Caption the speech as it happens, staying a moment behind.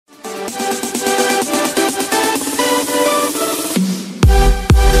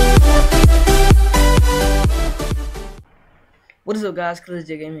What is up, guys?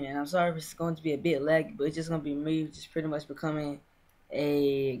 Gainin, and I'm sorry if it's going to be a bit laggy, but it's just gonna be me just pretty much becoming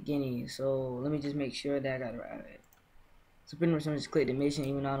a Genin. So let me just make sure that I got it right. So pretty much I'm just click the mission,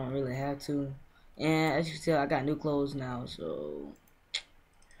 even though I don't really have to. And as you can tell, I got new clothes now. So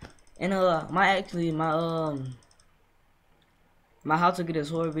and my how to get a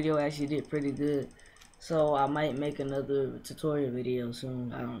sword video actually did pretty good. So I might make another tutorial video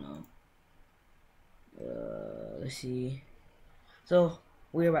soon. I don't know. Let's see. So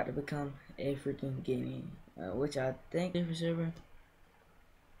we're about to become a freaking Genin, which I think different server.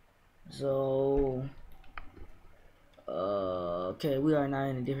 So okay, we are now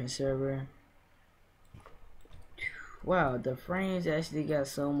in a different server. Wow, the frames actually got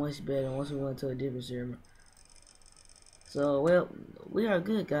so much better once we went to a different server. So well, we are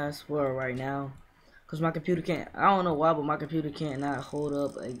good, guys, for right now, cause my computer can't. I don't know why, but my computer can't not hold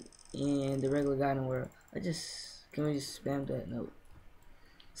up in the regular Gaiden world. Can we just spam that? No.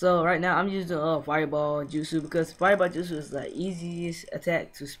 So right now I'm using fireball jutsu because fireball jutsu is the easiest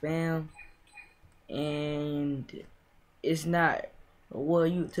attack to spam, and it's not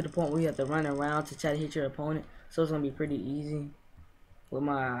you to the point where you have to run around to try to hit your opponent. So it's gonna be pretty easy with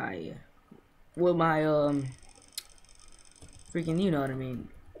my freaking, you know what I mean,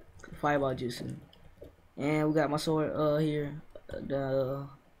 fireball jutsu. And we got my sword here, the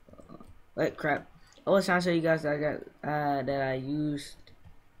crap. I was trying to show you guys that I got that I used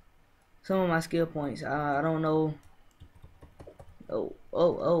some of my skill points. I don't know. Oh,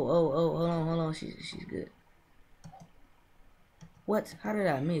 hold on. She's good. What? How did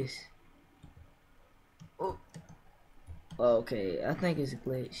I miss? Oh. Okay, I think it's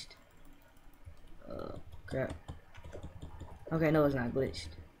glitched. Crap. Okay, no, it's not glitched.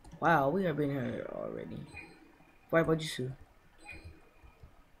 Wow, we have been here already. Why about you?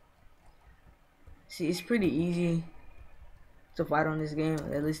 See, it's pretty easy to fight on this game.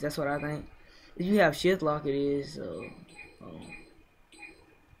 At least that's what I think. If you have shift lock, it is. So,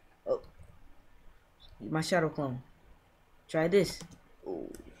 oh, my shadow clone. Try this.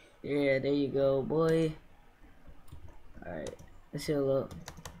 Ooh. Yeah, there you go, boy. Alright, let's heal up.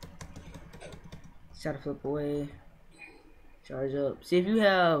 Shadow flip away. Charge up. See, if you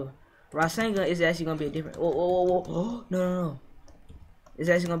have Rasengan, it's actually gonna be a different. Oh, no. It's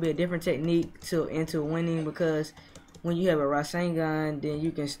actually gonna be a different technique into winning, because when you have a Rasengan, then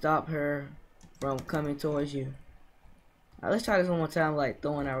you can stop her from coming towards you. Alright, let's try this one more time, like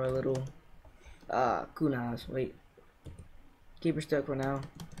throwing our little kunais. Wait. Keep her stuck for now.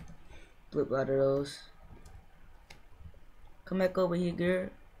 Flip out of those. Come back over here, girl.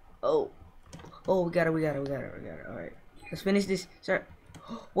 Oh, we got her. Alright. Let's finish this. Sir.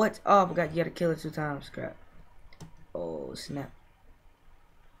 What? Oh, I forgot you gotta kill her 2 times. Crap. Oh, snap.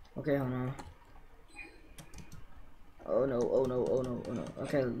 Okay, hold on. Oh no.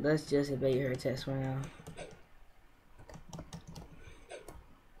 Okay, let's just evade her attacks for now.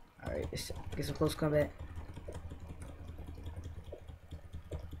 Alright, let's get some close combat.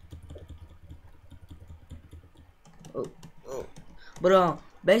 But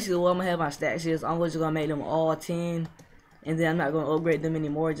basically what I'm gonna have my stacks is I'm just gonna make them all 10, and then I'm not gonna upgrade them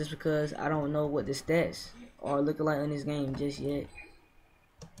anymore just because I don't know what the stats are looking like in this game just yet.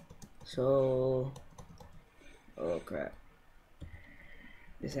 So, oh crap,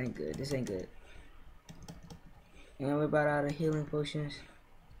 this ain't good. And we're about out of healing potions.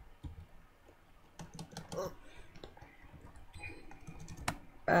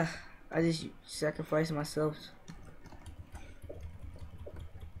 I just sacrificed myself.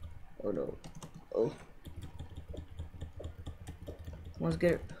 Oh no. Oh. Let's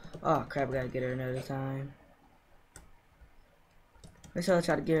get her. Oh crap, I gotta get her another time. Let's try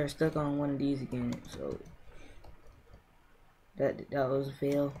to get her stuck on one of these again. So that was a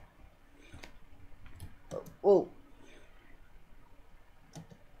fail. Oh.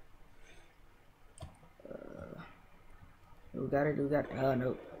 We got her. Oh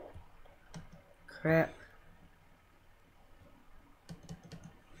no. Crap.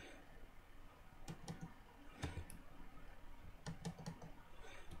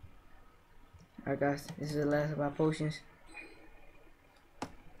 Alright guys, this is the last of our potions.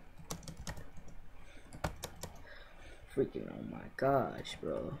 Freaking, oh my gosh,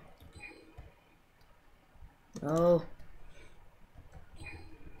 bro. No.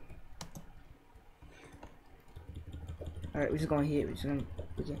 Alright, we're just gonna hit.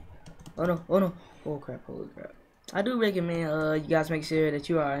 Oh no. Oh crap, holy crap. I do recommend you guys make sure that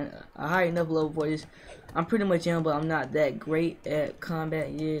you are a high enough level for this. I'm pretty much young, but I'm not that great at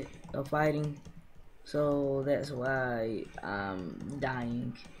combat yet, of fighting. So that's why I'm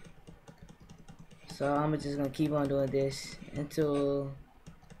dying. So I'm just gonna keep on doing this until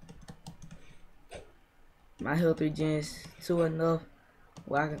my health regens to enough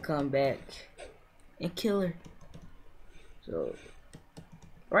where I can come back and kill her. So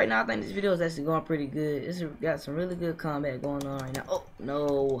right now I think this video is actually going pretty good. It's got some really good combat going on right now. Oh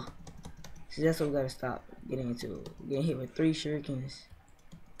no. See, that's what we gotta stop getting into. Getting hit with 3 shurikens.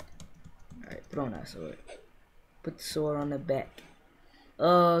 Alright, throw on that sword. Put the sword on the back.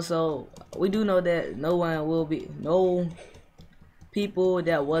 So we do know that no people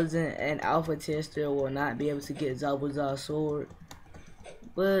that wasn't an alpha tester will not be able to get Zabuza's sword.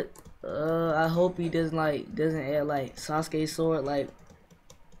 But I hope he doesn't add like Sasuke's sword, like,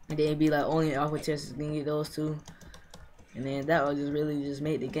 and then be like only alpha testers can get those two, and then that would just really just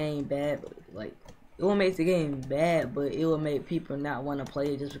make the game bad. But, like, it won't make the game bad, but it will make people not want to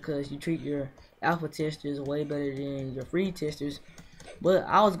play it just because you treat your alpha testers way better than your free testers. But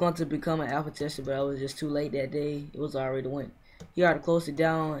I was going to become an alpha tester, but I was just too late that day. It was already went. He already closed it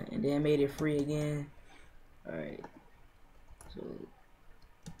down and then made it free again. Alright. So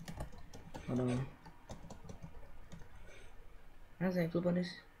hold on. How does I flip on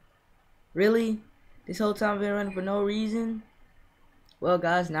this? Really? This whole time I've been running for no reason? Well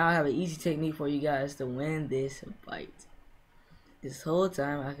guys, now I have an easy technique for you guys to win this fight. This whole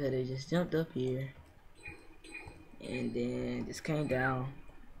time I could have just jumped up here and then just came down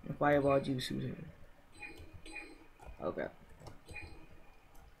and fireball jutsu her. Okay.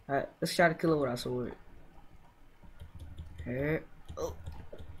 Alright, let's try to kill her with our sword. Here. Oh.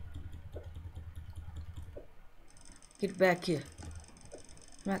 Get back here.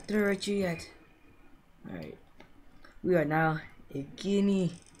 I'm not through at you yet. Alright. We are now a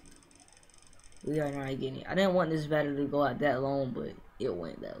Genin. We are now a Genin. I didn't want this battle to go out that long, but it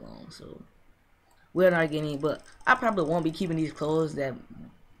went that long, so we are not Genin. But I probably won't be keeping these clothes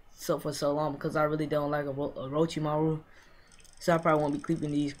for so long because I really don't like a Orochimaru. So I probably won't be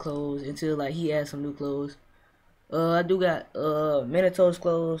keeping these clothes until like he adds some new clothes. I do got Minato's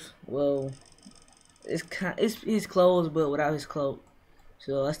clothes. Well, it's his clothes but without his cloak.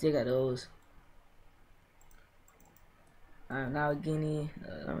 So I still got those. Alright, now Genin.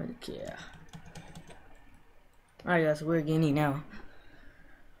 I don't really care. Alright guys, so we're Genin now.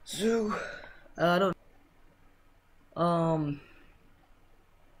 So I don't alright,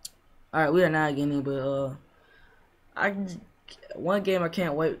 we are not Genin, but one game I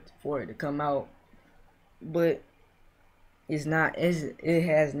can't wait for it to come out, but it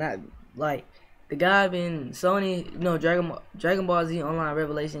has not, like, the guy been Sony, you know, Dragon Ball Z Online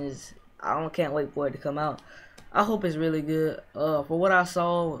Revelations. Can't wait for it to come out. I hope it's really good. For what I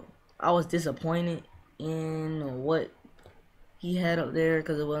saw, I was disappointed in what he had up there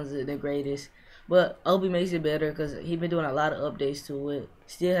because it wasn't the greatest. But I hope he makes it better because he's been doing a lot of updates to it.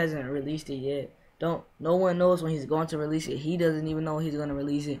 Still hasn't released it yet. No one knows when he's going to release it. He doesn't even know he's going to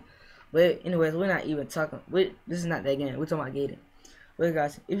release it. But anyways, we're not even talking. This is not that game. We're talking about Gaiden. But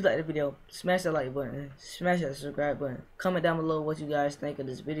guys, if you like the video, smash that like button, smash that subscribe button, comment down below what you guys think of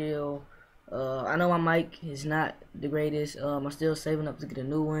this video. I know my mic is not the greatest. I'm still saving up to get a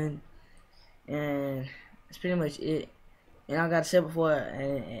new one, and that's pretty much it. And I got to say before,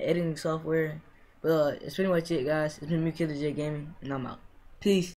 editing software. But it's pretty much it, guys. It's been me, Killer J Gaming, and I'm out. Peace.